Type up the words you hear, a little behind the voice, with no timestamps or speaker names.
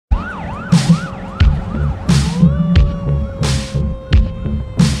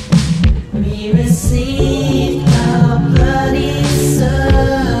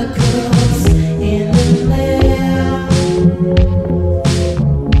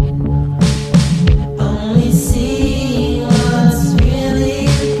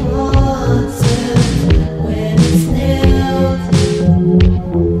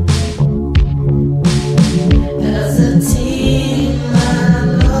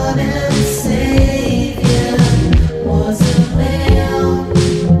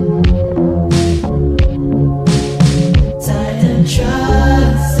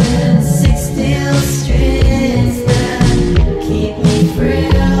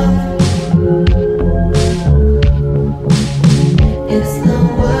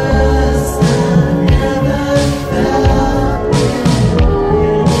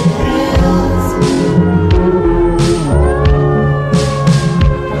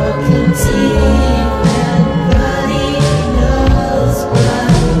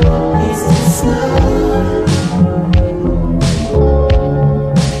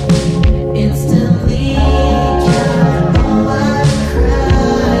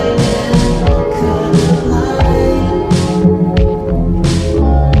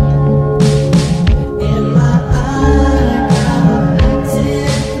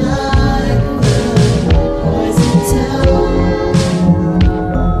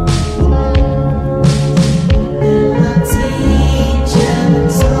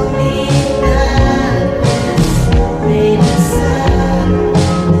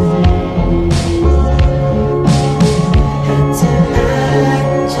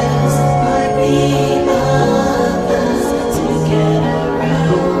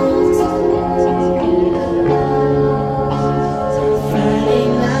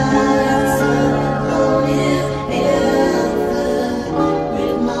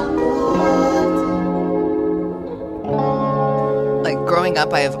growing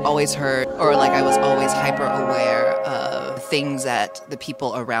up, I've always heard, or like I was always hyper aware of things that the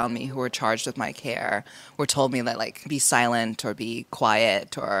people around me who were charged with my care were told me that, like, be silent or be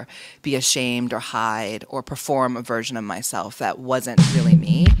quiet or be ashamed or hide or perform a version of myself that wasn't really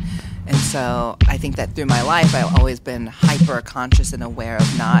me. And so I think that through my life, I've always been hyper conscious and aware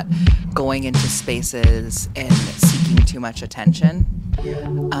of not going into spaces and seeking too much attention.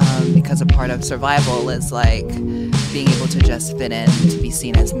 Because a part of survival is like being able to just fit in, to be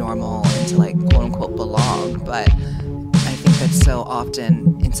seen as normal, and to, like, quote unquote belong. But I think that so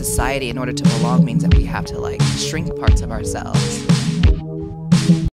often in society, in order to belong means that we have to, like, shrink parts of ourselves.